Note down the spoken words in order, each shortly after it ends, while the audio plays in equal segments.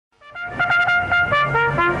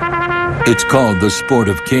It's called the sport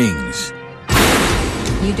of kings.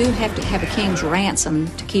 You do have to have a king's ransom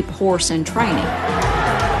to keep a horse in training.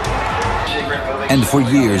 And for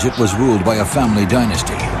years it was ruled by a family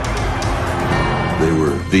dynasty. They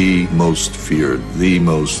were the most feared, the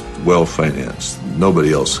most well-financed.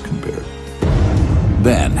 Nobody else compared.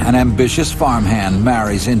 Then an ambitious farmhand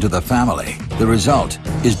marries into the family. The result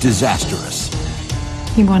is disastrous.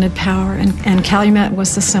 He wanted power, and Calumet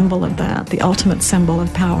was the symbol of that, the ultimate symbol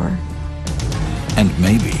of power. And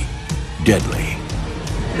maybe deadly.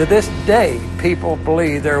 To this day, people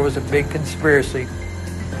believe there was a big conspiracy.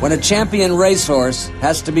 When a champion racehorse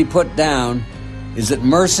has to be put down, is it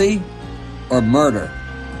mercy or murder?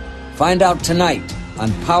 Find out tonight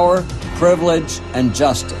on Power, Privilege, and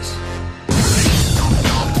Justice.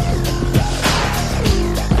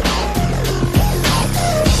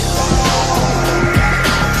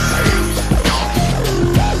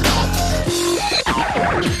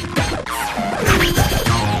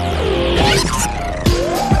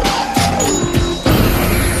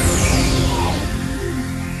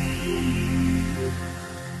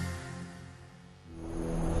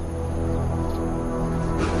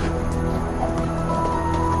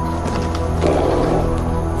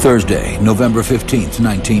 Thursday, November 15th,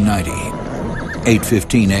 1990,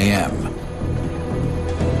 8:15 a.m.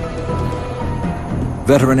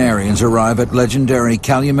 Veterinarians arrive at legendary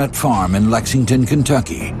Calumet Farm in Lexington,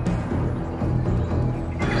 Kentucky.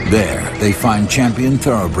 There, they find champion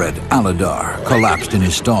thoroughbred Aladar collapsed in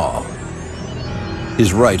his stall,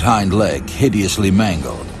 his right hind leg hideously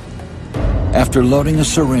mangled. After loading a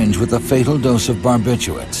syringe with a fatal dose of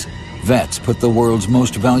barbiturates, vets put the world's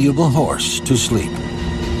most valuable horse to sleep.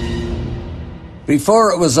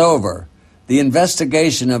 Before it was over, the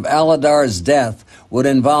investigation of Aladar's death would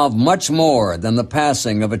involve much more than the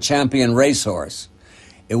passing of a champion racehorse.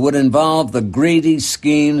 It would involve the greedy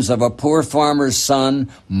schemes of a poor farmer's son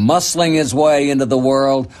muscling his way into the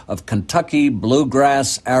world of Kentucky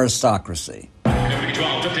bluegrass aristocracy.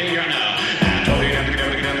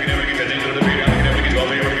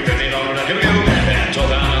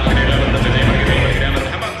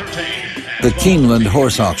 The Keeneland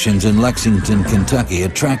horse auctions in Lexington, Kentucky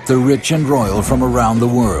attract the rich and royal from around the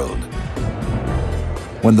world.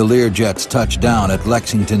 When the Learjets touch down at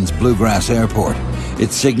Lexington's Bluegrass Airport,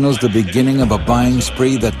 it signals the beginning of a buying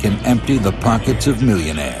spree that can empty the pockets of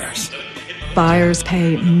millionaires. Buyers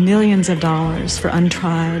pay millions of dollars for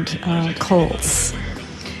untried colts.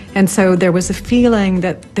 And so there was a feeling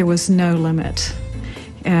that there was no limit,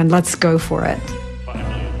 and let's go for it.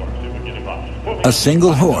 A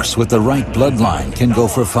single horse with the right bloodline can go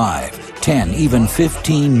for $5, $10, even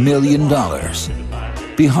 $15 million.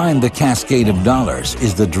 Behind the cascade of dollars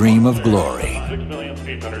is the dream of glory.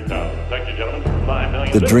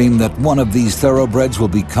 The dream that one of these thoroughbreds will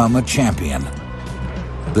become a champion.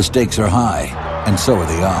 The stakes are high, and so are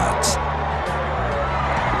the odds.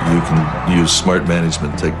 You can use smart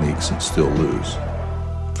management techniques and still lose.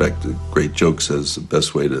 In fact, the great joke says the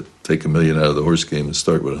best way to take $1 million out of the horse game is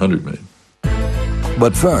start with $100 million.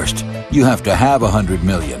 But first, you have to have $100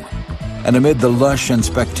 million. And amid the lush and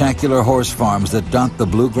spectacular horse farms that dot the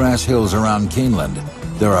bluegrass hills around Keeneland,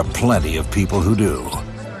 there are plenty of people who do.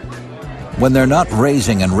 When they're not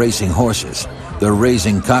raising and racing horses, they're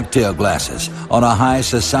raising cocktail glasses on a high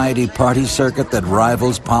society party circuit that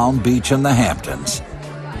rivals Palm Beach and the Hamptons.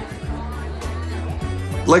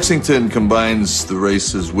 Lexington combines the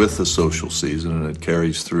races with the social season, and it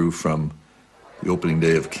carries through from the opening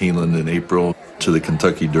day of Keeneland in April to the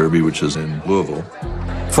Kentucky Derby, which is in Louisville.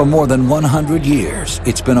 For more than 100 years,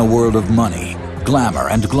 it's been a world of money, glamour,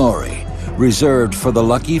 and glory, reserved for the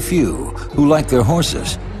lucky few who, like their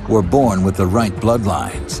horses, were born with the right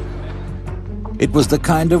bloodlines. It was the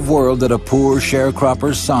kind of world that a poor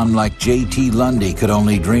sharecropper's son like J.T. Lundy could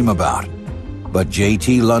only dream about. But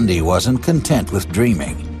J.T. Lundy wasn't content with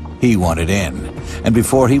dreaming. He wanted in, and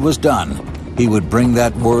before he was done, he would bring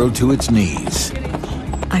that world to its knees.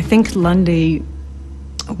 I think Lundy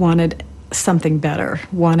wanted something better,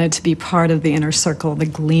 wanted to be part of the inner circle, the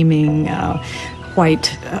gleaming white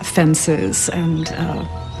fences and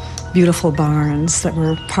beautiful barns that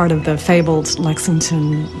were part of the fabled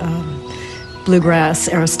Lexington bluegrass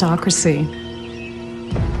aristocracy.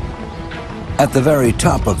 At the very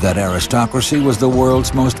top of that aristocracy was the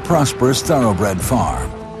world's most prosperous thoroughbred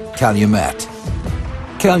farm, Calumet.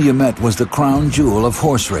 Calumet was the crown jewel of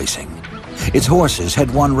horse racing. Its horses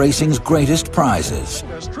had won racing's greatest prizes,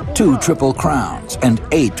 2 Triple Crowns and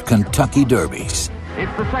 8 Kentucky Derbies.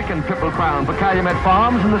 It's the second Triple Crown for Calumet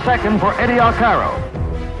Farms and the second for Eddie Arcaro.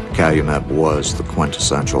 Calumet was the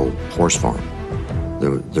quintessential horse farm.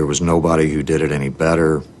 There was nobody who did it any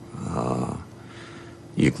better.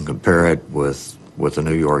 You can compare it with the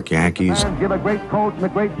New York Yankees.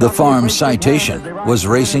 The farm's Citation was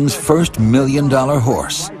racing's first $1 million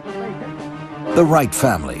horse. The Wright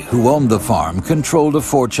family, who owned the farm, controlled a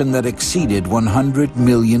fortune that exceeded $100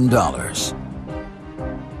 million.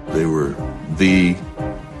 They were the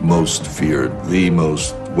most feared, the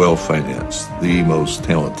most well-financed, the most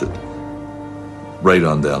talented. Right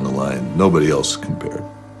on down the line, nobody else compared.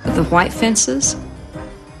 The white fences,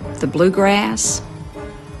 the bluegrass,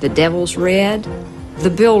 the Devil's Red, the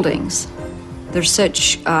buildings. There's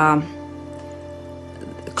such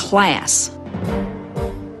class.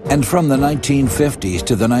 And from the 1950s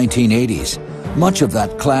to the 1980s, much of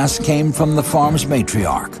that class came from the farm's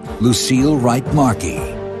matriarch, Lucille Wright Markey.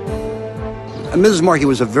 Mrs. Markey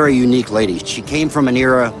was a very unique lady. She came from an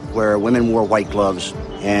era where women wore white gloves,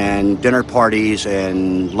 and dinner parties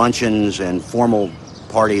and luncheons and formal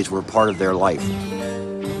parties were part of their life.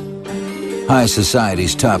 High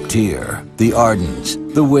society's top tier, the Ardens,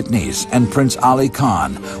 the Whitneys, and Prince Ali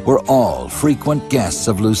Khan were all frequent guests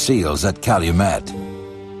of Lucille's at Calumet.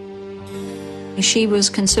 She was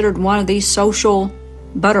considered one of these social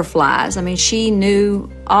butterflies. I mean, she knew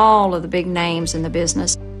all of the big names in the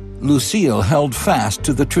business. Lucille held fast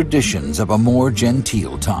to the traditions of a more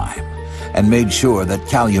genteel time and made sure that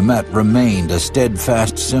Calumet remained a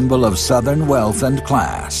steadfast symbol of Southern wealth and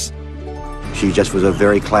class. She just was a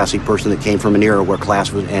very classy person that came from an era where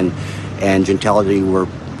class was, and gentility were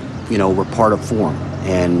part of form.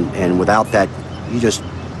 And without that, you just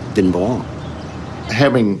didn't belong.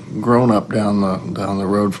 Having grown up down the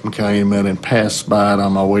road from Calumet and passed by it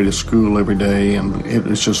on my way to school every day, and it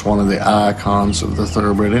was just one of the icons of the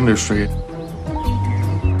thoroughbred industry.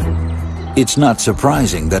 It's not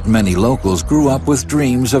surprising that many locals grew up with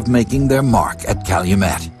dreams of making their mark at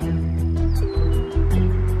Calumet.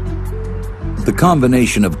 The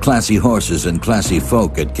combination of classy horses and classy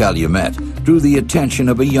folk at Calumet drew the attention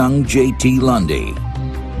of a young J.T. Lundy.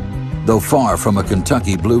 Though far from a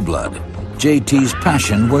Kentucky blue blood, J.T.'s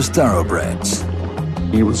passion was thoroughbreds.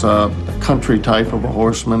 He was a country type of a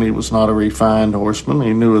horseman. He was not a refined horseman.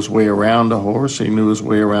 He knew his way around a horse. He knew his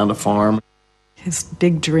way around a farm. His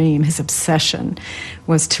big dream, his obsession,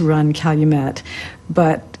 was to run Calumet.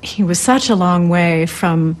 But he was such a long way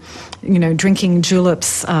from, drinking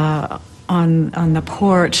juleps on the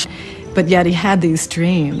porch, but yet he had these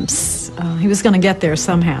dreams. He was going to get there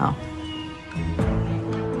somehow.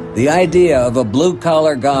 The idea of a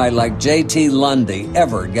blue-collar guy like J.T. Lundy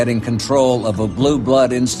ever getting control of a blue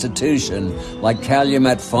blood institution like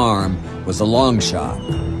Calumet Farm was a long shot.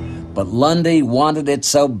 But Lundy wanted it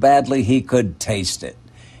so badly he could taste it,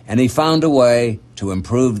 and he found a way to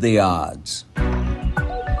improve the odds.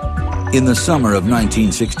 In the summer of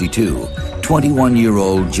 1962,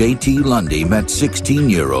 21-year-old J.T. Lundy met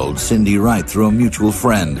 16-year-old Cindy Wright through a mutual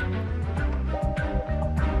friend.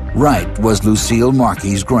 Wright was Lucille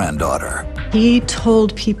Markey's granddaughter. He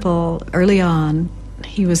told people early on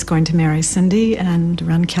he was going to marry Cindy and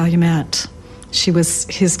run Calumet. She was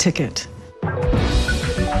his ticket.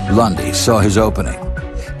 Lundy saw his opening.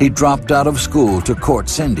 He dropped out of school to court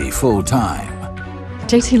Cindy full-time.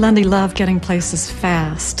 J.T. Lundy loved getting places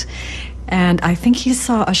fast, and I think he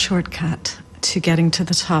saw a shortcut to getting to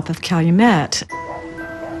the top of Calumet.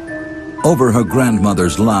 Over her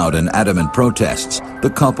grandmother's loud and adamant protests, the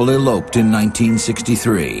couple eloped in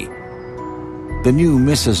 1963. The new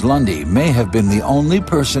Mrs. Lundy may have been the only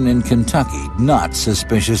person in Kentucky not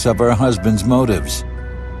suspicious of her husband's motives.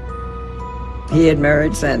 He had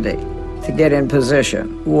married Cindy to get in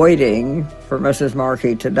position, waiting for Mrs.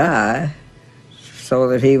 Markey to die so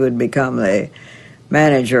that he would become the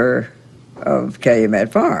manager of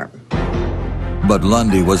Calumet Farm. But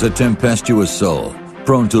Lundy was a tempestuous soul,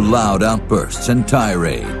 prone to loud outbursts and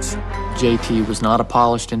tirades. J.T. was not a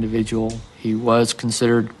polished individual. He was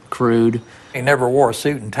considered crude. He never wore a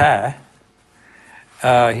suit and tie.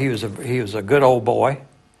 He was a good old boy.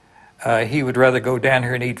 He would rather go down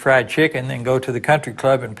here and eat fried chicken than go to the country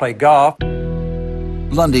club and play golf.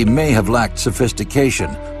 Lundy may have lacked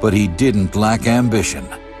sophistication, but he didn't lack ambition.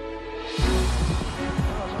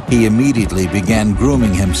 He immediately began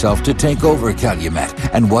grooming himself to take over Calumet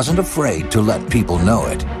and wasn't afraid to let people know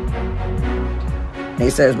it. He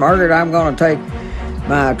says, "Margaret, I'm going to take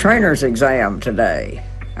my trainer's exam today."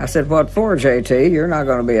 I said, "What for, J.T.? You're not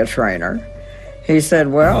going to be a trainer." He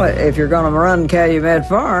said, "Well, if you're going to run Calumet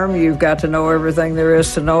Farm, you've got to know everything there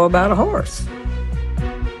is to know about a horse."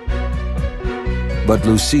 But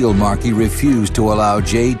Lucille Markey refused to allow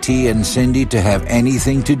J.T. and Cindy to have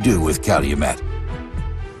anything to do with Calumet.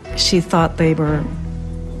 She thought they were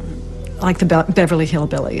like the Beverly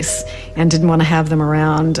Hillbillies, and didn't want to have them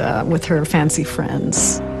around with her fancy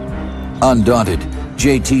friends. Undaunted,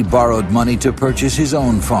 JT borrowed money to purchase his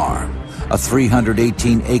own farm, a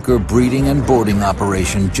 318-acre breeding and boarding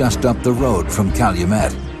operation just up the road from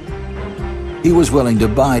Calumet. He was willing to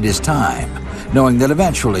bide his time, knowing that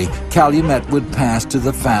eventually Calumet would pass to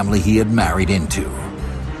the family he had married into.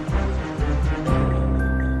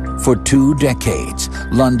 For 2 decades,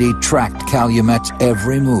 Lundy tracked Calumet's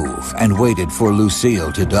every move and waited for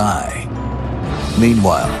Lucille to die.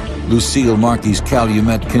 Meanwhile, Lucille Markey's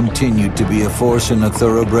Calumet continued to be a force in the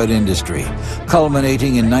thoroughbred industry,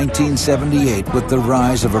 culminating in 1978 with the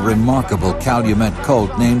rise of a remarkable Calumet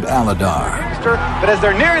colt named Aladar. But as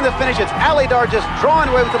they're nearing the finish, it's Aladar just drawing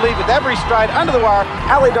away with the lead with every stride under the wire.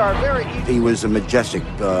 Aladar very easy. He was a majestic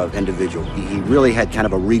individual. He really had kind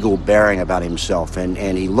of a regal bearing about himself, and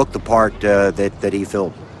he looked the part that he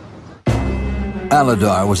filled.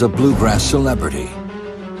 Aladar was a bluegrass celebrity.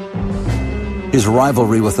 His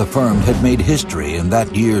rivalry with the firm had made history in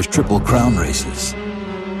that year's Triple Crown races.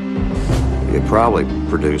 It probably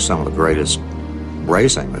produced some of the greatest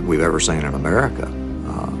racing that we've ever seen in America.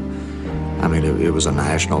 I mean, it was a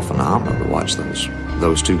national phenomenon to watch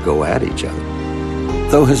those two go at each other.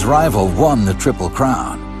 Though his rival won the Triple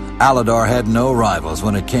Crown, Aladar had no rivals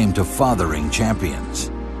when it came to fathering champions.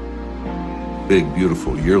 Big,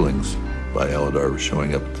 beautiful yearlings by Aladar were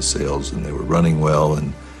showing up at the sales, and they were running well,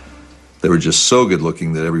 and they were just so good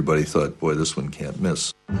looking that everybody thought, boy, this one can't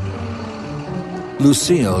miss.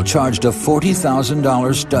 Lucille charged a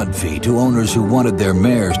 $40,000 stud fee to owners who wanted their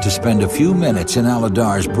mares to spend a few minutes in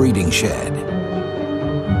Aladar's breeding shed.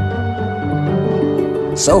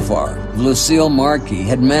 So far, Lucille Markey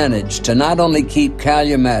had managed to not only keep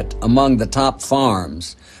Calumet among the top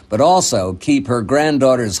farms, but also keep her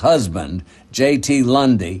granddaughter's husband, J.T.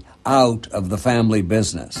 Lundy, out of the family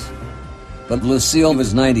business. But Lucille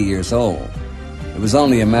was 90 years old. It was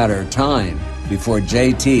only a matter of time before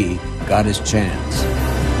J.T. got his chance.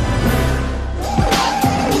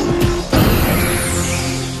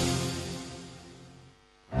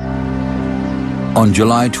 On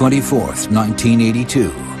July 24th,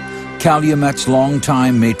 1982, Calumet's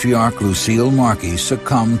longtime matriarch Lucille Markey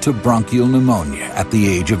succumbed to bronchial pneumonia at the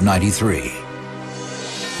age of 93.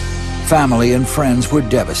 Family and friends were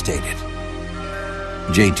devastated.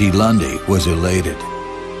 J.T. Lundy was elated.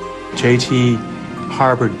 J.T.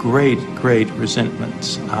 harbored great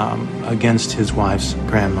resentments against his wife's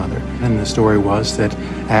grandmother. And the story was that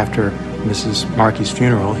after Mrs. Markey's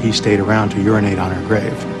funeral, he stayed around to urinate on her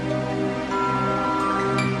grave.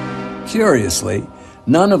 Curiously,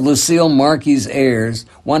 none of Lucille Markey's heirs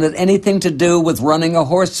wanted anything to do with running a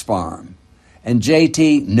horse farm, and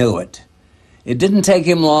J.T. knew it. It didn't take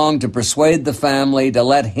him long to persuade the family to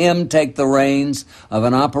let him take the reins of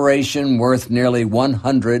an operation worth nearly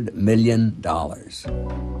 $100 million.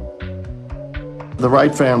 The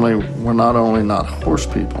Wright family were not only not horse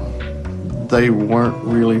people, they weren't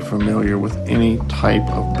really familiar with any type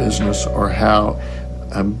of business or how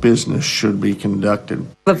a business should be conducted.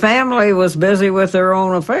 The family was busy with their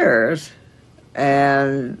own affairs,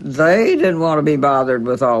 and they didn't want to be bothered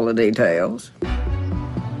with all the details.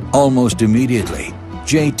 Almost immediately,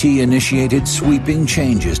 J.T. initiated sweeping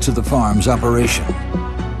changes to the farm's operation.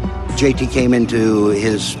 J.T. came into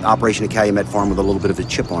his operation at Calumet Farm with a little bit of a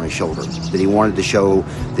chip on his shoulder, that he wanted to show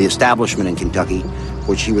the establishment in Kentucky,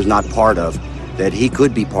 which he was not part of, that he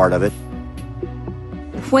could be part of it.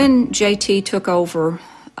 When J.T. took over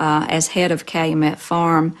as head of Calumet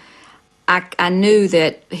Farm, I knew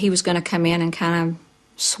that he was going to come in and kind of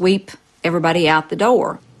sweep everybody out the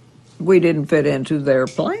door. We didn't fit into their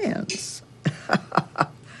plans.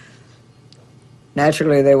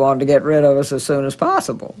 Naturally, they wanted to get rid of us as soon as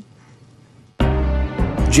possible.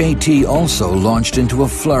 J.T. also launched into a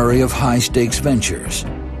flurry of high-stakes ventures.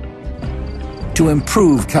 To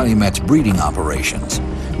improve Calumet's breeding operations,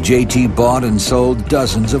 J.T. bought and sold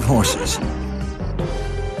dozens of horses.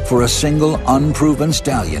 For a single unproven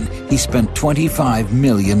stallion, he spent $25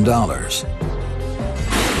 million.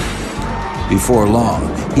 Before long,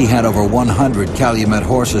 he had over 100 Calumet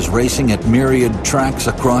horses racing at myriad tracks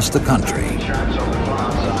across the country.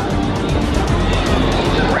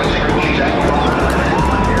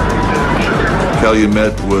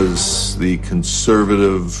 Calumet was the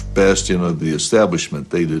conservative bastion of the establishment.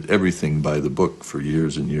 They did everything by the book for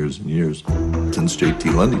years and years and years. Since J.T.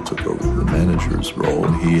 Lundy took over the manager's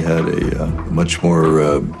role, he had a much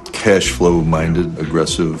more cash flow-minded,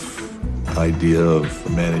 aggressive idea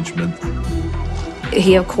of management.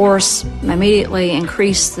 He, of course, immediately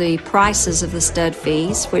increased the prices of the stud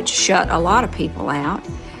fees, which shut a lot of people out.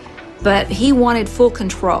 But he wanted full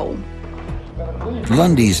control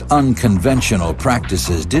Lundy's unconventional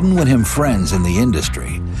practices didn't win him friends in the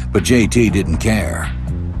industry, but JT didn't care.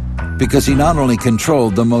 Because he not only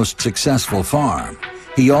controlled the most successful farm,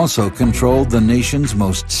 he also controlled the nation's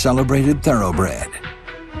most celebrated thoroughbred.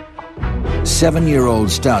 7-year-old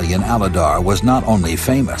stallion Aladar was not only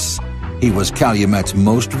famous, he was Calumet's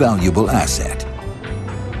most valuable asset.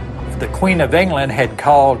 The Queen of England had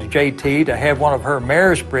called JT to have one of her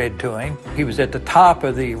mares bred to him. He was at the top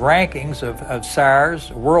of the rankings of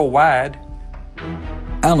sires worldwide.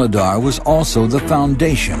 Aladar was also the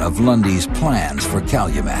foundation of Lundy's plans for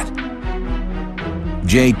Calumet.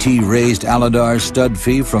 JT raised Aladar's stud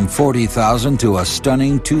fee from $40,000 to a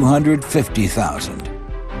stunning $250,000.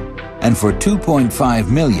 And for $2.5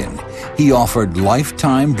 million, he offered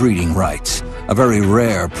lifetime breeding rights, a very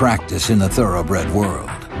rare practice in the thoroughbred world.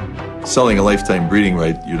 Selling a lifetime breeding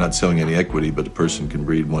right, you're not selling any equity, but a person can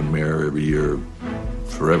breed one mare every year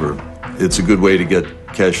forever. It's a good way to get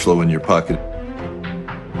cash flow in your pocket.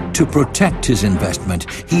 To protect his investment,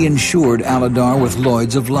 he insured Aladar with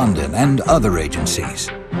Lloyd's of London and other agencies.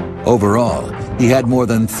 Overall, he had more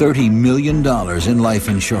than $30 million in life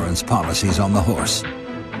insurance policies on the horse.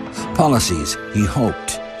 Policies he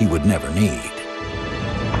hoped he would never need.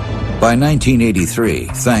 By 1983,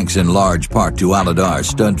 thanks in large part to Aladar's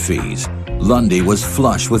stud fees, Lundy was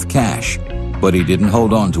flush with cash, but he didn't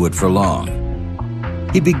hold on to it for long.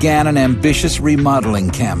 He began an ambitious remodeling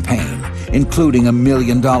campaign, including a $1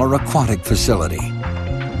 million aquatic facility.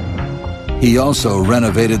 He also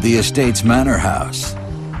renovated the estate's manor house.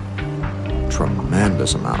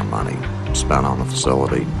 Tremendous amount of money spent on the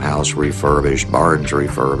facility. House refurbished, barns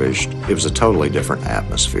refurbished. It was a totally different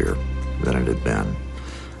atmosphere than it had been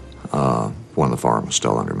when the farm was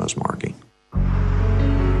still under Miss Markey.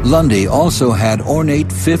 Lundy also had ornate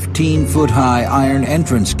 15-foot-high iron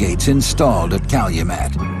entrance gates installed at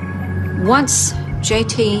Calumet. Once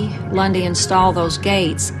JT Lundy installed those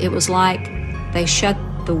gates, it was like they shut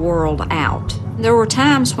the world out. There were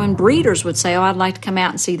times when breeders would say, "Oh, I'd like to come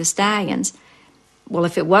out and see the stallions." Well,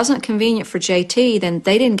 if it wasn't convenient for JT, then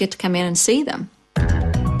they didn't get to come in and see them.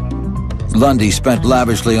 Lundy spent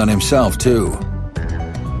lavishly on himself, too.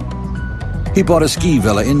 He bought a ski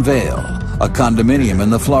villa in Vail, a condominium in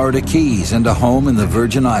the Florida Keys, and a home in the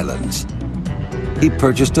Virgin Islands. He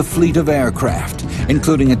purchased a fleet of aircraft,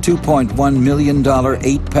 including a $2.1 million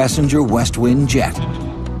 8-passenger West Wind jet.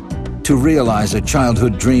 To realize a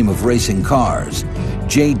childhood dream of racing cars,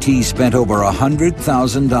 JT spent over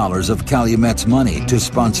 $100,000 of Calumet's money to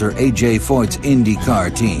sponsor A.J. Foyt's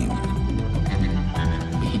IndyCar team.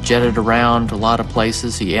 He jetted around a lot of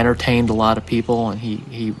places, he entertained a lot of people, and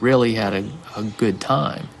he really had a good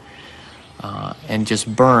time. And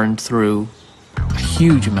just burned through a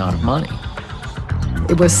huge amount of money.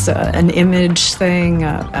 It was an image thing,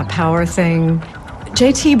 a power thing.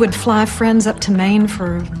 JT would fly friends up to Maine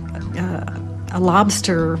for a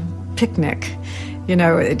lobster picnic, you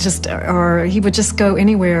know, or he would just go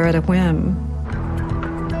anywhere at a whim.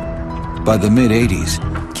 By the mid-'80s,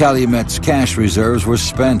 Calumet's cash reserves were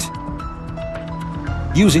spent.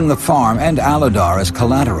 Using the farm and Aladar as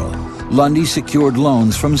collateral, Lundy secured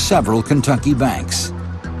loans from several Kentucky banks.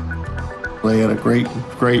 They had a great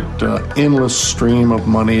endless stream of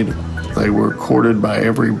money. They were courted by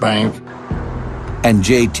every bank. And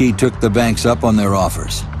JT took the banks up on their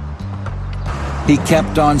offers. He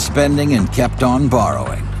kept on spending and kept on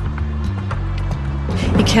borrowing.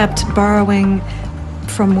 He kept borrowing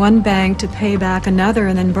from one bank to pay back another,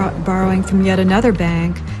 and then borrowing from yet another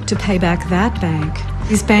bank to pay back that bank.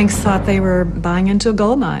 These banks thought they were buying into a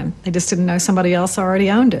gold mine. They just didn't know somebody else already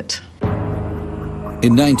owned it.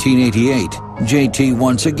 In 1988, JT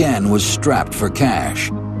once again was strapped for cash.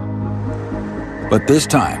 But this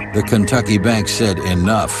time, the Kentucky bank said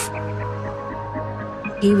enough.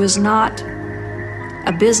 He was not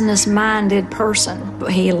a business-minded person,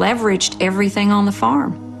 but he leveraged everything on the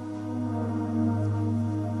farm.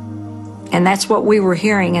 And that's what we were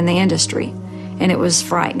hearing in the industry, and it was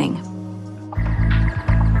frightening.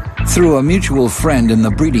 Through a mutual friend in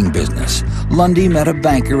the breeding business, Lundy met a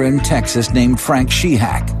banker in Texas named Frank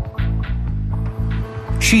Sheehack.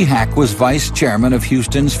 Sheehack was vice chairman of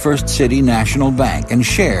Houston's First City National Bank and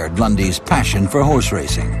shared Lundy's passion for horse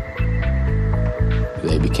racing.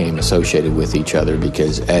 They became associated with each other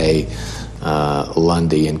because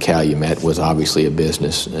Lundy and Calumet was obviously a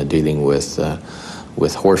business dealing with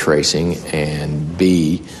horse racing, and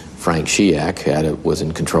B, Frank Sheehack was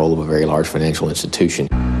in control of a very large financial institution.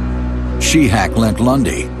 Sheehack lent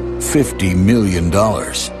Lundy $50 million.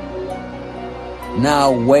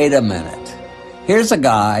 Now, wait a minute. Here's a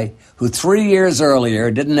guy who 3 years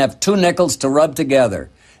earlier didn't have 2 nickels to rub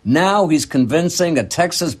together, Now he's convincing a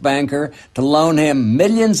Texas banker to loan him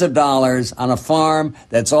millions of dollars on a farm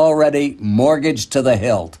that's already mortgaged to the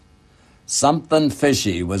hilt. Something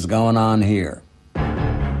fishy was going on here.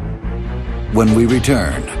 When we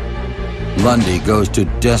return, Lundy goes to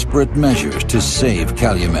desperate measures to save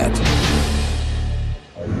Calumet.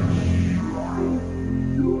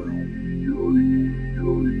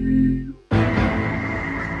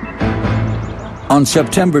 On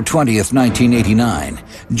September 20th, 1989,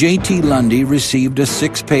 J.T. Lundy received a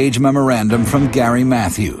 6-page memorandum from Gary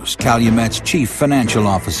Matthews, Calumet's chief financial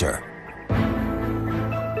officer.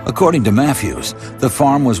 According to Matthews, the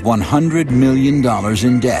farm was $100 million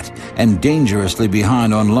in debt and dangerously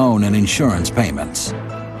behind on loan and insurance payments.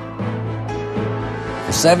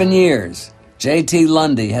 For 7 years, J.T.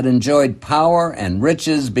 Lundy had enjoyed power and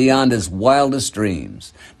riches beyond his wildest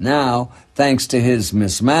dreams. Now, thanks to his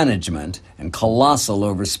mismanagement and colossal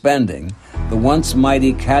overspending, the once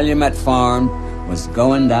mighty Calumet farm was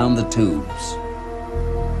going down the tubes.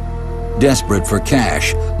 Desperate for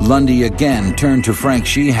cash, Lundy again turned to Frank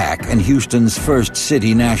Sheehack and Houston's First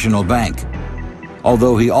City National Bank.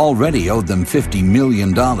 Although he already owed them $50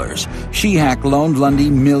 million, Sheehack loaned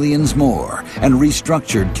Lundy millions more and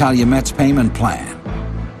restructured Calumet's payment plan.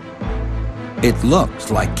 It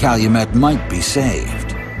looked like Calumet might be saved.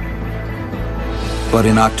 But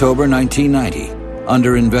in October 1990,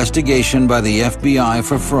 under investigation by the FBI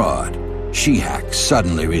for fraud, Sheehack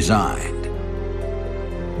suddenly resigned.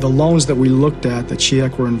 The loans that we looked at that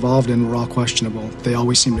Sheehack were involved in were all questionable. They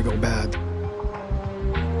always seemed to go bad.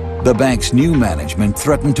 The bank's new management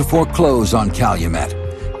threatened to foreclose on Calumet,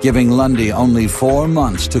 giving Lundy only 4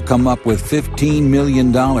 months to come up with $15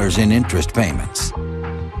 million in interest payments.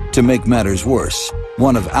 To make matters worse,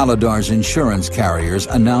 one of Aladar's insurance carriers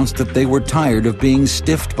announced that they were tired of being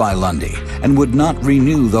stiffed by Lundy and would not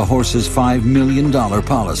renew the horse's $5 million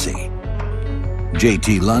policy.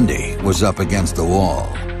 J.T. Lundy was up against the wall.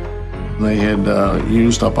 They had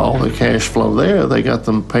used up all the cash flow there. They got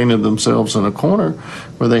them painted themselves in a corner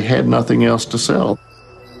where they had nothing else to sell.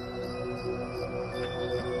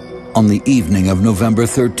 On the evening of November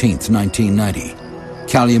 13th, 1990,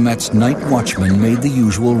 Calumet's night watchman made the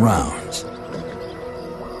usual rounds.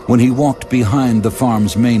 When he walked behind the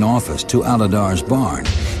farm's main office to Aladar's barn,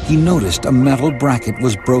 he noticed a metal bracket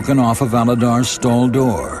was broken off of Aladar's stall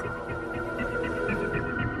door.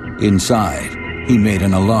 Inside, he made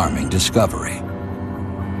an alarming discovery.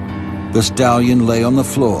 The stallion lay on the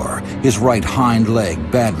floor, his right hind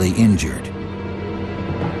leg badly injured.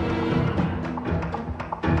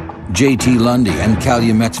 J.T. Lundy and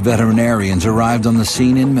Calumet's veterinarians arrived on the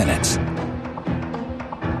scene in minutes.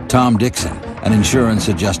 Tom Dixon, an insurance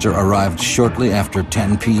adjuster, arrived shortly after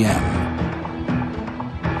 10 p.m.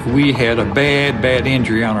 We had a bad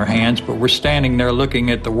injury on our hands, but we're standing there looking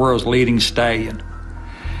at the world's leading stallion.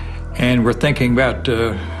 And we're thinking about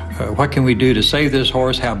what can we do to save this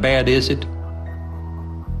horse? How bad is it?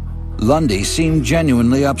 Lundy seemed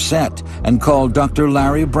genuinely upset and called Dr.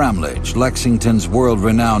 Larry Bramlage, Lexington's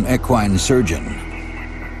world-renowned equine surgeon.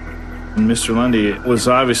 Mr. Lundy was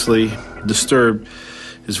obviously disturbed.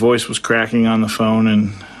 His voice was cracking on the phone,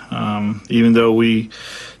 and even though we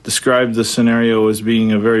described the scenario as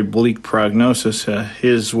being a very bleak prognosis,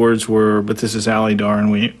 his words were, "But this is Aladar, and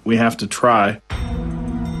we have to try."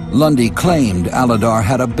 Lundy claimed Aladar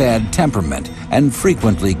had a bad temperament and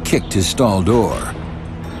frequently kicked his stall door.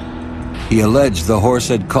 He alleged the horse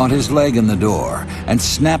had caught his leg in the door and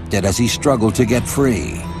snapped it as he struggled to get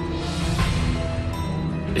free.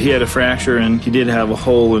 He had a fracture, and he did have a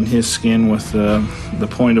hole in his skin with the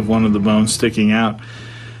point of one of the bones sticking out.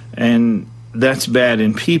 And that's bad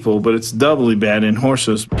in people, but it's doubly bad in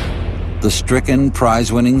horses. The stricken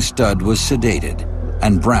prize-winning stud was sedated,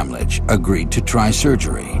 and Bramlage agreed to try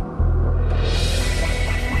surgery.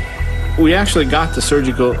 We actually got the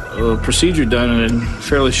surgical procedure done in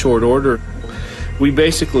fairly short order. We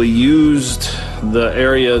basically used the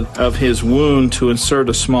area of his wound to insert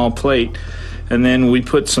a small plate, and then we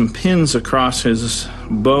put some pins across his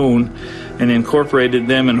bone and incorporated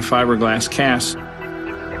them in a fiberglass cast.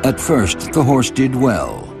 At first, the horse did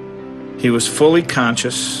well. He was fully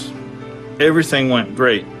conscious. Everything went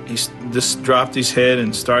great. He just dropped his head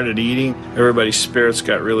and started eating. Everybody's spirits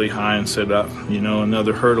got really high and said,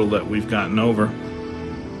 another hurdle that we've gotten over.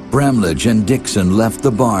 Bramlage and Dixon left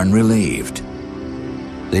the barn relieved.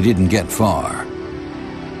 They didn't get far.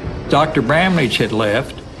 Dr. Bramlage had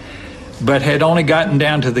left, but had only gotten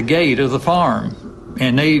down to the gate of the farm.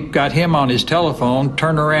 And they got him on his telephone.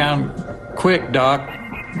 "Turn around quick, Doc.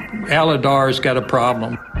 Aladar's got a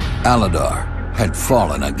problem." Aladar had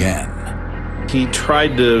fallen again. He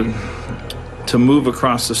tried to to move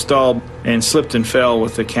across the stall and slipped and fell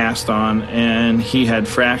with the cast on, and he had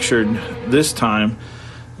fractured, this time,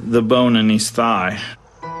 the bone in his thigh.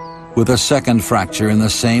 With a second fracture in the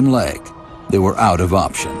same leg, they were out of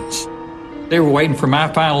options. They were waiting for my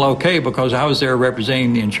final okay because I was there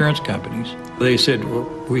representing the insurance companies. They said, well,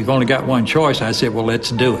 we've only got one choice. I said, well,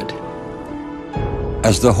 let's do it.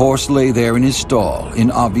 As the horse lay there in his stall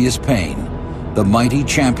in obvious pain, the mighty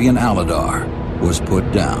champion Aladar was put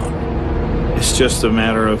down. It's just a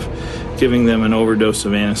matter of giving them an overdose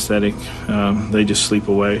of anesthetic. They just sleep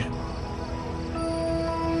away.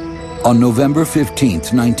 On November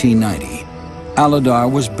 15th, 1990,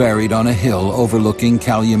 Aladar was buried on a hill overlooking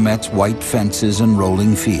Calumet's white fences and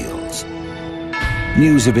rolling fields.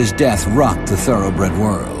 News of his death rocked the thoroughbred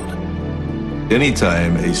world.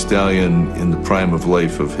 Anytime a stallion in the prime of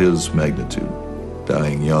life of his magnitude,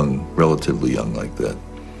 dying young, relatively young like that,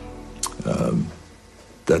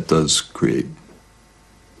 that does create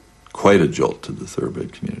quite a jolt to the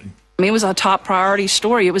thoroughbred community. I mean, it was a top priority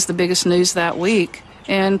story. It was the biggest news that week,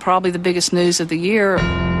 and probably the biggest news of the year.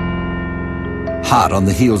 Hot on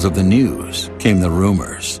the heels of the news came the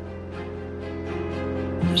rumors.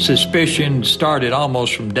 Suspicion started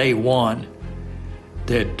almost from day one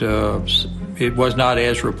that it was not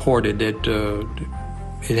as reported that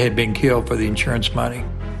it had been killed for the insurance money.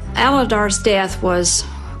 Aladar's death was,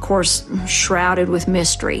 of course, shrouded with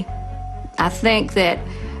mystery. I think that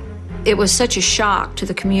it was such a shock to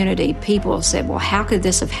the community. People said, well, how could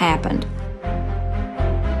this have happened?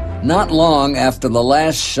 Not long after the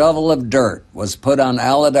last shovel of dirt was put on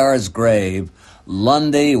Aladar's grave,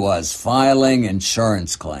 Lundy was filing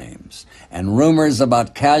insurance claims, and rumors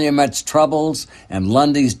about Calumet's troubles and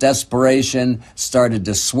Lundy's desperation started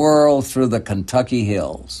to swirl through the Kentucky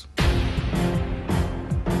hills.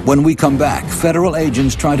 When we come back, federal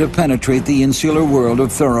agents try to penetrate the insular world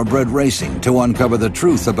of thoroughbred racing to uncover the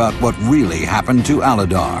truth about what really happened to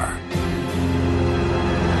Aladar.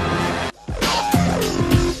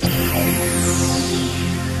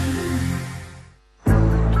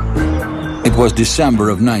 It was December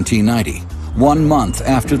of 1990, 1 month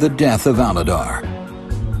after the death of Aladar.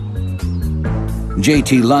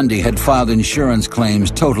 J.T. Lundy had filed insurance claims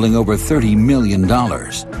totaling over $30 million.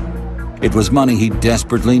 It was money he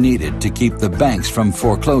desperately needed to keep the banks from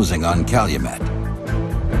foreclosing on Calumet.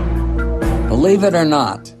 Believe it or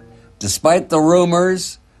not, despite the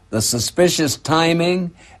rumors, the suspicious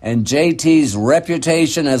timing, and JT's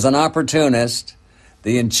reputation as an opportunist,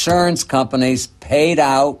 the insurance companies paid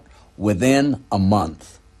out within a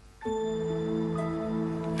month.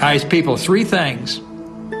 I ask people three things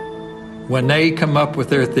when they come up with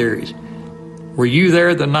their theories. Were you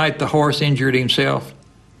there the night the horse injured himself?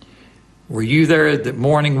 Were you there the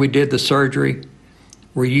morning we did the surgery?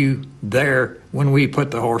 Were you there when we put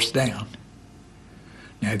the horse down?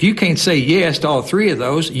 Now, if you can't say yes to all three of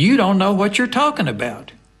those, you don't know what you're talking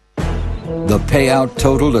about. The payout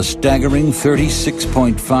totaled a staggering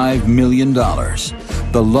 $36.5 million,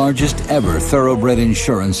 the largest ever thoroughbred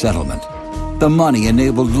insurance settlement. The money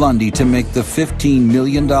enabled Lundy to make the $15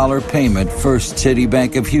 million payment First City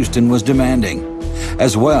Bank of Houston was demanding,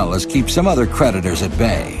 as well as keep some other creditors at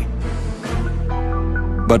bay.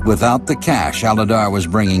 But without the cash Aladar was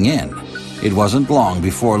bringing in, it wasn't long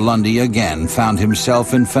before Lundy again found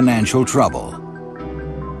himself in financial trouble.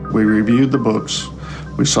 We reviewed the books.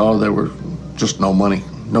 We saw there were just no money,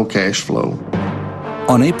 no cash flow.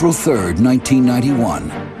 On April 3rd,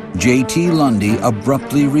 1991, J.T. Lundy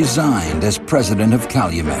abruptly resigned as president of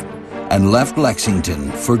Calumet and left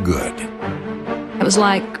Lexington for good. It was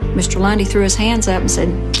like Mr. Lundy threw his hands up and said,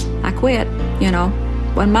 I quit,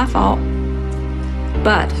 wasn't my fault.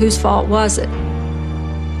 But whose fault was it?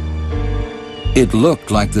 It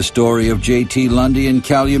looked like the story of J.T. Lundy and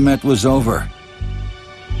Calumet was over.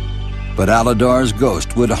 But Aladar's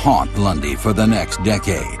ghost would haunt Lundy for the next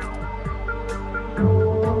decade.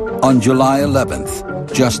 On July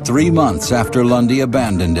 11th, just 3 months after Lundy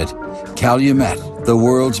abandoned it, Calumet, the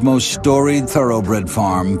world's most storied thoroughbred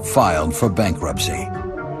farm, filed for bankruptcy.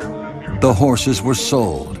 The horses were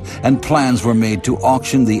sold, and plans were made to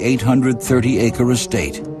auction the 830-acre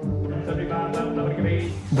estate.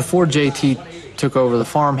 Before JT took over, the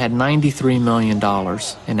farm had $93 million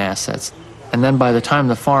in assets. And then by the time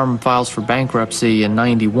the farm files for bankruptcy in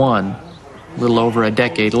 '91, a little over a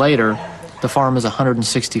decade later, the farm is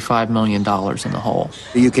 $165 million in the hole.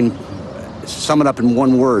 You can sum it up in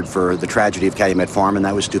one word for the tragedy of Calumet Farm, and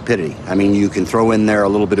that was stupidity. I mean, you can throw in there a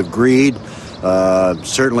little bit of greed,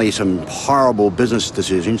 certainly some horrible business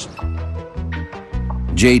decisions.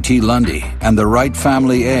 J.T. Lundy and the Wright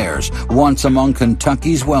family heirs, once among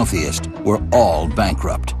Kentucky's wealthiest, were all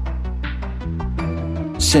bankrupt.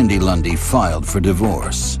 Cindy Lundy filed for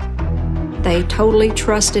divorce. They totally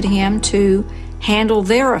trusted him to handle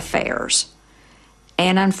their affairs.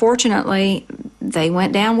 And unfortunately, they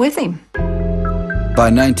went down with him. By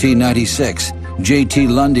 1996, J.T.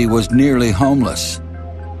 Lundy was nearly homeless.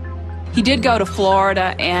 He did go to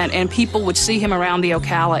Florida, and people would see him around the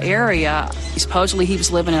Ocala area. Supposedly he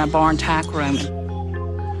was living in a barn tack room.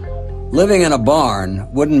 Living in a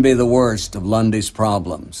barn wouldn't be the worst of Lundy's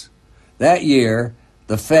problems. That year,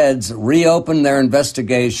 the feds reopened their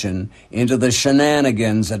investigation into the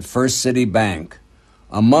shenanigans at First City Bank.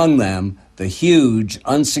 Among them, the huge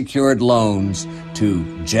unsecured loans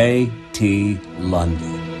to J.T.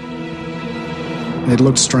 Lundy. It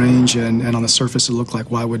looked strange, and on the surface it looked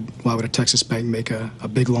like why would a Texas bank make a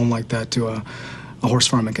big loan like that to a horse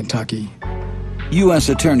farm in Kentucky? U.S.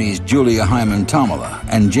 Attorneys Julia Hyman Tomala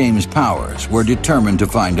and James Powers were determined to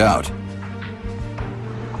find out.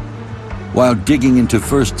 While digging into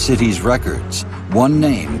First City's records, one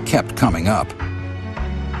name kept coming up: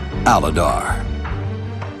 Aladar.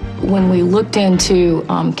 When we looked into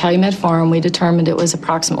Calumet Farm, we determined it was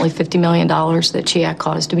approximately $50 million that Chiak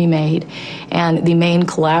caused to be made, and the main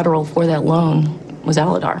collateral for that loan was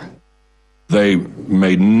Aladar. They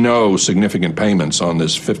made no significant payments on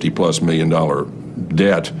this $50+ million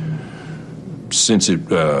debt since it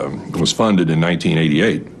was funded in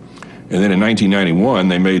 1988. And then in 1991,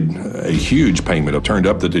 they made a huge payment. It turned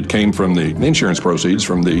up that it came from the insurance proceeds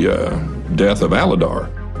from the death of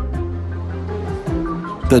Aladar.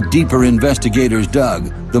 The deeper investigators dug,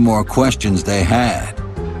 the more questions they had.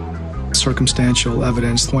 Circumstantial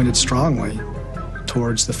evidence pointed strongly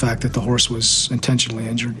towards the fact that the horse was intentionally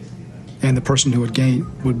injured, and the person who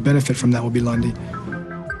would benefit from that would be Lundy.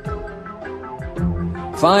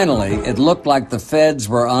 Finally, it looked like the feds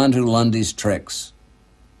were onto Lundy's tricks.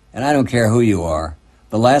 And I don't care who you are,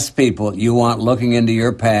 the last people you want looking into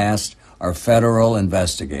your past are federal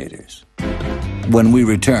investigators. When we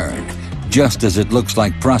return, just as it looks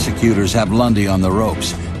like prosecutors have Lundy on the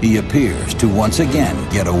ropes, he appears to once again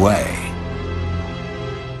get away.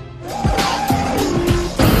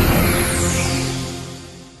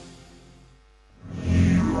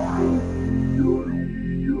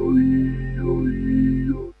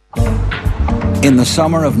 In the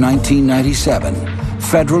summer of 1997,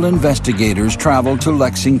 federal investigators traveled to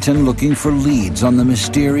Lexington looking for leads on the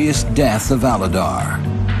mysterious death of Aladar.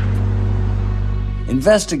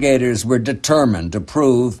 Investigators were determined to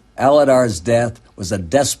prove Aladar's death was a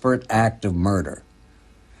desperate act of murder.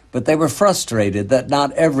 But they were frustrated that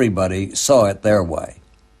not everybody saw it their way.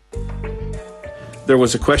 There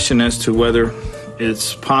was a question as to whether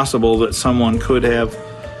it's possible that someone could have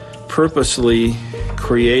purposely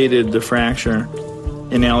created the fracture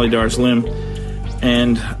in Aladar's limb,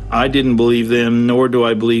 and I didn't believe then, nor do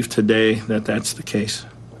I believe today, that that's the case.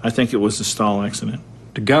 I think it was a stall accident.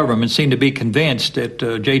 The government seemed to be convinced that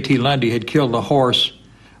J.T. Lundy had killed the horse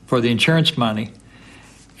for the insurance money.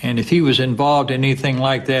 And if he was involved in anything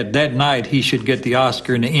like that, that night he should get the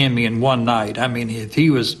Oscar and the Emmy in one night. I mean, if he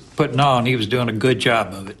was putting on, he was doing a good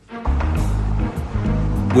job of it.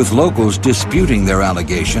 With locals disputing their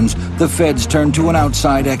allegations, the feds turned to an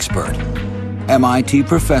outside expert, MIT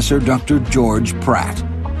professor Dr. George Pratt.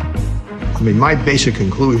 I mean, my basic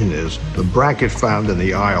conclusion is the bracket found in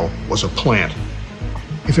the aisle was a plant.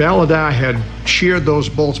 If Aladar had sheared those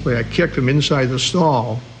bolts by a kick from inside the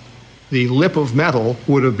stall, the lip of metal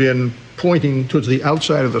would have been pointing towards the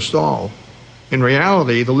outside of the stall. In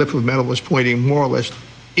reality, the lip of metal was pointing more or less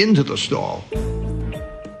into the stall.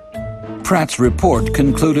 Pratt's report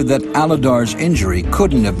concluded that Aladar's injury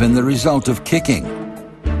couldn't have been the result of kicking.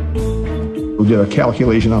 We did a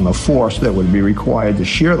calculation on the force that would be required to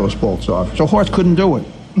shear those bolts off, so a horse couldn't do it.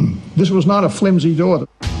 This was not a flimsy door.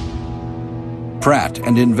 Pratt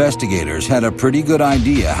and investigators had a pretty good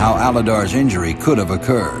idea how Aladar's injury could have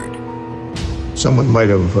occurred. Someone might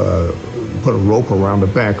have put a rope around the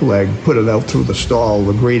back leg, put it out through the stall,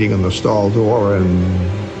 the grating in the stall door,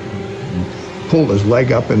 and pulled his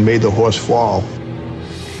leg up and made the horse fall.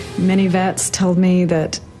 Many vets told me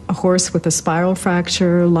that a horse with a spiral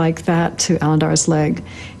fracture like that to Aladar's leg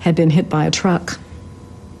had been hit by a truck.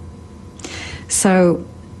 So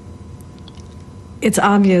it's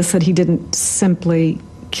obvious that he didn't simply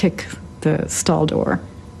kick the stall door.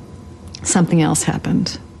 Something else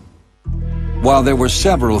happened. While there were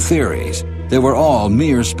several theories, they were all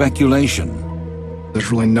mere speculation.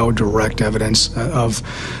 There's really no direct evidence of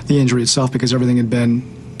the injury itself because everything had been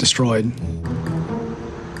destroyed.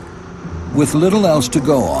 With little else to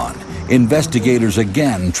go on, investigators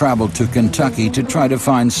again traveled to Kentucky to try to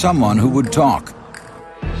find someone who would talk.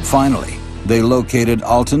 Finally, they located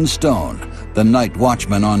Alton Stone, the night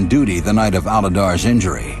watchman on duty the night of Aladar's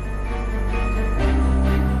injury.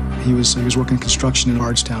 He was working construction in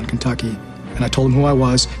Bardstown, Kentucky, and I told him who I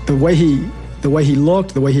was. The way he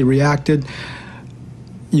looked, the way he reacted,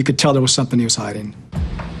 you could tell there was something he was hiding.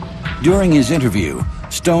 During his interview,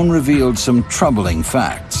 Stone revealed some troubling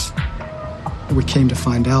facts. We came to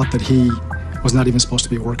find out that he was not even supposed to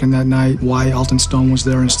be working that night. Why Alton Stone was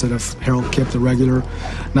there instead of Harold Kipp, the regular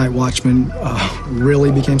night watchman,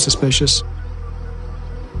 really became suspicious.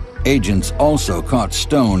 Agents also caught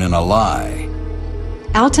Stone in a lie.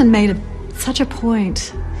 Alton made such a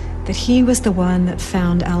point that he was the one that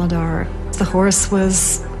found Aladar. The horse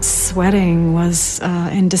was sweating, was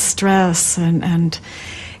in distress, and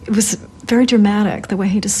it was very dramatic the way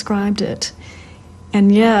he described it.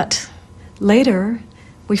 And yet, later,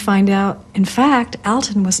 we find out, in fact,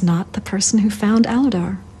 Alton was not the person who found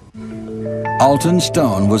Aladar. Alton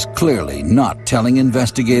Stone was clearly not telling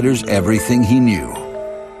investigators everything he knew.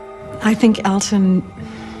 I think Alton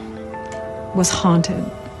was haunted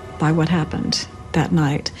by what happened that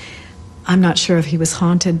night. I'm not sure if he was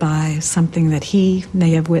haunted by something that he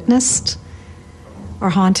may have witnessed or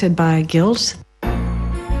haunted by guilt.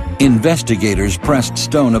 Investigators pressed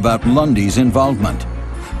Stone about Lundy's involvement,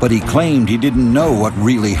 but he claimed he didn't know what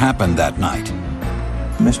really happened that night.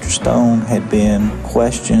 Mr. Stone had been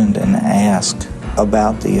questioned and asked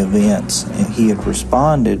about the events, and he had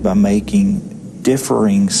responded by making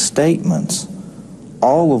differing statements,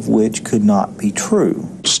 all of which could not be true.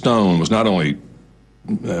 Stone was not only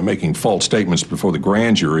making false statements before the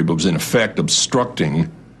grand jury, but was in effect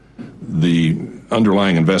obstructing the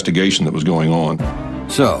underlying investigation that was going on.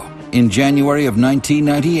 So, in January of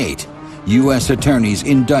 1998, U.S. attorneys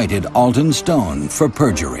indicted Alton Stone for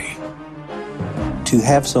perjury. To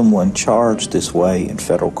have someone charged this way in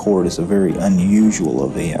federal court is a very unusual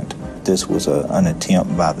event. This was an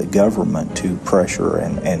attempt by the government to pressure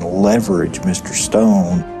and leverage Mr.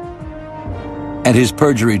 Stone. At his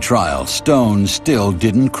perjury trial, Stone still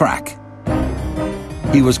didn't crack.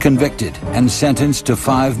 He was convicted and sentenced to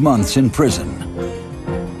 5 months in prison.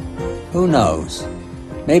 Who knows?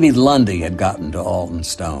 Maybe Lundy had gotten to Alton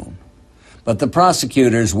Stone. But the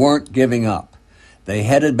prosecutors weren't giving up. They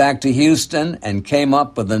headed back to Houston and came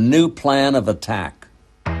up with a new plan of attack.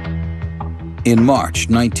 In March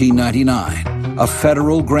 1999, a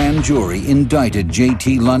federal grand jury indicted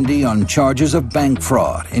J.T. Lundy on charges of bank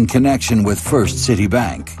fraud in connection with First City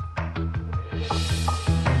Bank.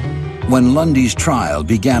 When Lundy's trial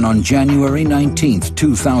began on January 19,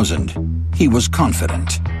 2000, he was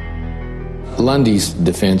confident. Lundy's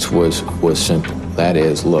defense was simple. That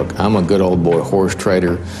is, look, I'm a good old boy horse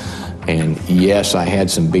trader, and yes, I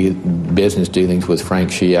had some business dealings with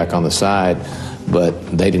Frank Shiak on the side, but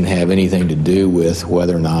they didn't have anything to do with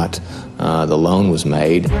whether or not the loan was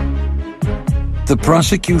made. The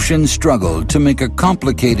prosecution struggled to make a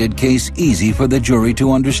complicated case easy for the jury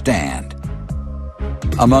to understand.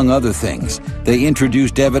 Among other things, they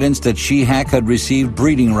introduced evidence that Shiak had received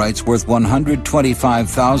breeding rights worth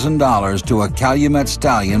 $125,000 to a Calumet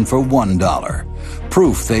stallion for $1.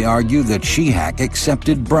 Proof, they argued, that Shiak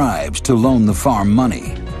accepted bribes to loan the farm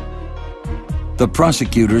money. The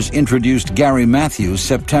prosecutors introduced Gary Matthews'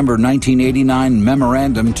 September 1989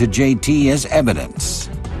 memorandum to JT as evidence.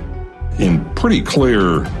 In pretty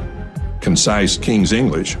clear, concise King's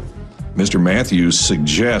English, Mr. Matthews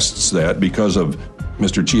suggests that because of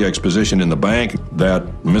Mr. Chiak's position in the bank, that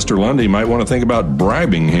Mr. Lundy might want to think about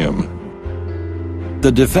bribing him.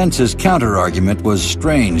 The defense's counter-argument was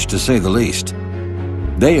strange, to say the least.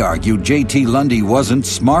 They argued J.T. Lundy wasn't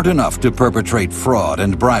smart enough to perpetrate fraud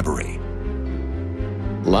and bribery.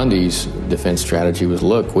 Lundy's defense strategy was,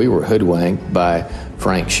 look, we were hoodwinked by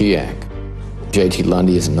Frank Shiak. J.T.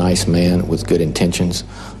 Lundy is a nice man with good intentions.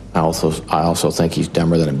 I also think he's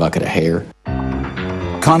dumber than a bucket of hair.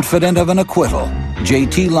 Confident of an acquittal,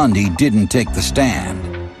 J.T. Lundy didn't take the stand.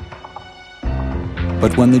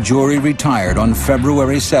 But when the jury retired on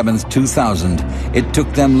February 7, 2000, it took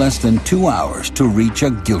them less than 2 hours to reach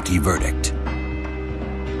a guilty verdict.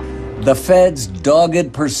 The Fed's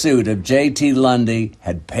dogged pursuit of J.T. Lundy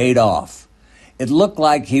had paid off. It looked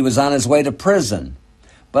like he was on his way to prison,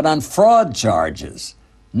 but on fraud charges,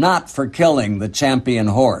 not for killing the champion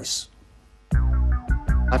horse.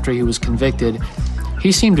 After he was convicted,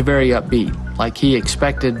 he seemed very upbeat, like he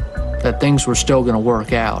expected that things were still going to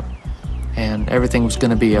work out and everything was going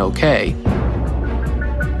to be okay.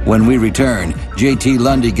 When we return, J.T.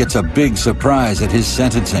 Lundy gets a big surprise at his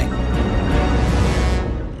sentencing.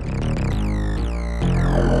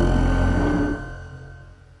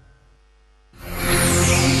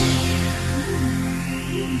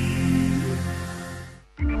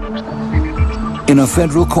 In a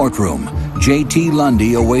federal courtroom, J.T.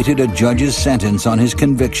 Lundy awaited a judge's sentence on his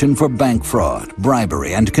conviction for bank fraud,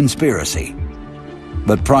 bribery, and conspiracy.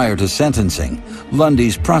 But prior to sentencing,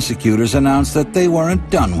 Lundy's prosecutors announced that they weren't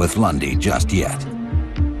done with Lundy just yet.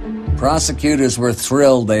 Prosecutors were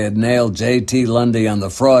thrilled they had nailed J.T. Lundy on the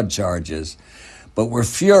fraud charges, but were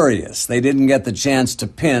furious they didn't get the chance to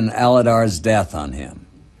pin Aladar's death on him.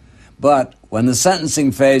 But when the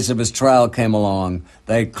sentencing phase of his trial came along,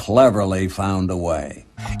 they cleverly found a way.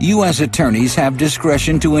 U.S. attorneys have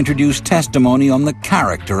discretion to introduce testimony on the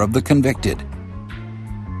character of the convicted.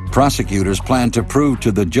 Prosecutors plan to prove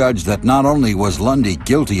to the judge that not only was Lundy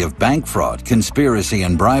guilty of bank fraud, conspiracy,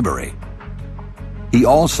 and bribery, he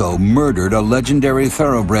also murdered a legendary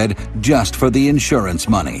thoroughbred just for the insurance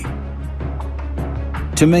money.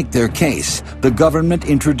 To make their case, the government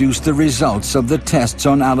introduced the results of the tests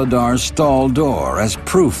on Aladar's stall door as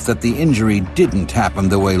proof that the injury didn't happen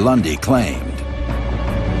the way Lundy claimed.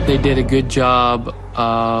 They did a good job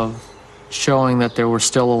of showing that there were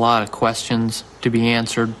still a lot of questions to be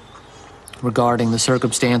answered regarding the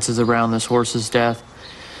circumstances around this horse's death,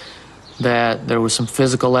 that there was some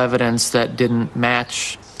physical evidence that didn't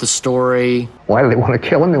match the story. Why do they want to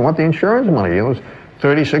kill him? They want the insurance money. It was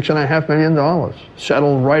 $36.5 million,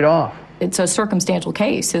 settled right off. It's a circumstantial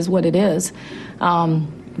case is what it is,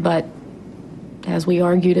 but as we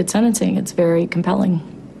argued at sentencing, it's very compelling.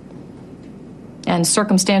 And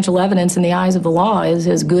circumstantial evidence in the eyes of the law is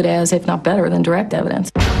as good as, if not better, than direct evidence.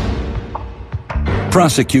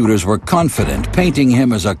 Prosecutors were confident painting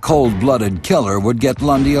him as a cold-blooded killer would get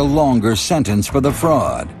Lundy a longer sentence for the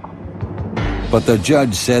fraud. But the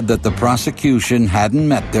judge said that the prosecution hadn't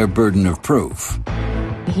met their burden of proof.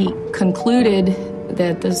 He concluded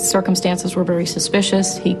that the circumstances were very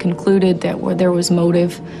suspicious. He concluded that there was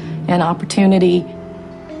motive and opportunity.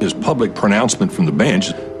 His public pronouncement from the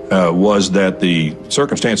bench was that the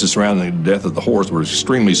circumstances surrounding the death of the horse were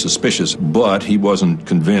extremely suspicious, but he wasn't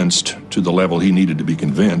convinced to the level he needed to be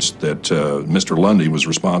convinced that Mr. Lundy was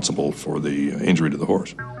responsible for the injury to the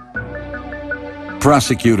horse.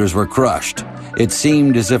 Prosecutors were crushed. It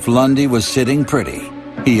seemed as if Lundy was sitting pretty.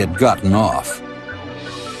 He had gotten off.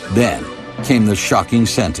 Then came the shocking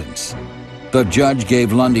sentence. The judge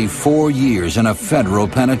gave Lundy 4 years in a federal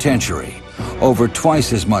penitentiary, over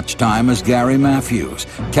twice as much time as Gary Matthews,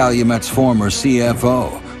 Calumet's former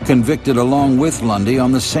CFO, convicted along with Lundy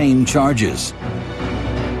on the same charges.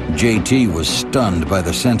 J.T. was stunned by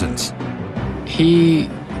the sentence. He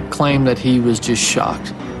claimed that he was just shocked.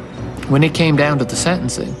 When it came down to the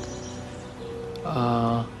sentencing,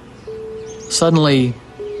 suddenly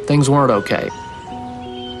things weren't okay.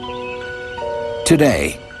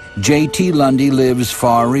 Today, J.T. Lundy lives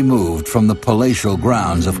far removed from the palatial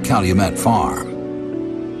grounds of Calumet Farm.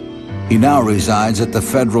 He now resides at the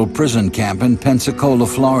federal prison camp in Pensacola,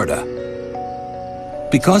 Florida.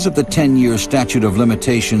 Because of the 10-year statute of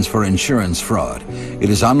limitations for insurance fraud, it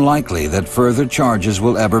is unlikely that further charges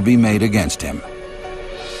will ever be made against him.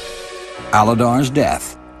 Aladar's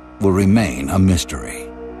death will remain a mystery.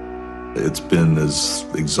 It's been as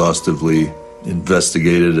exhaustively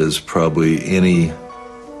investigated as probably any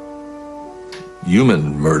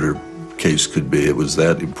human murder case could be. It was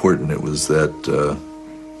that important. It was that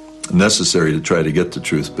necessary to try to get the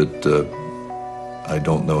truth, but I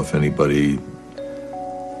don't know if anybody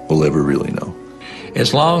will ever really know.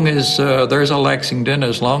 As long as there's a Lexington,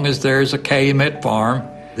 as long as there's a Calumet Farm,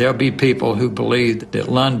 there'll be people who believe that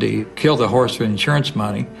Lundy killed the horse for insurance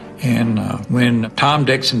money. And when Tom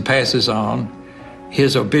Dixon passes on,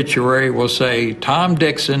 his obituary will say, Tom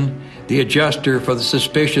Dixon, the adjuster for the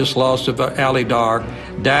suspicious loss of Aladar,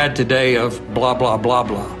 died today of blah, blah, blah,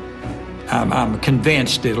 blah. I'm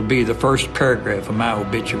convinced it'll be the first paragraph of my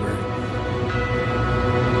obituary.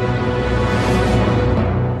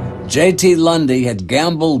 J.T. Lundy had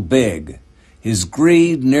gambled big. His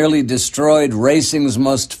greed nearly destroyed racing's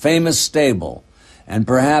most famous stable and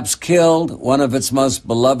perhaps killed one of its most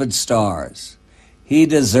beloved stars. He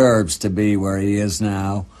deserves to be where he is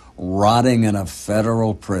now, rotting in a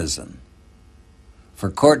federal prison. For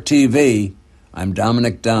Court TV, I'm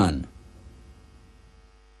Dominick Dunne.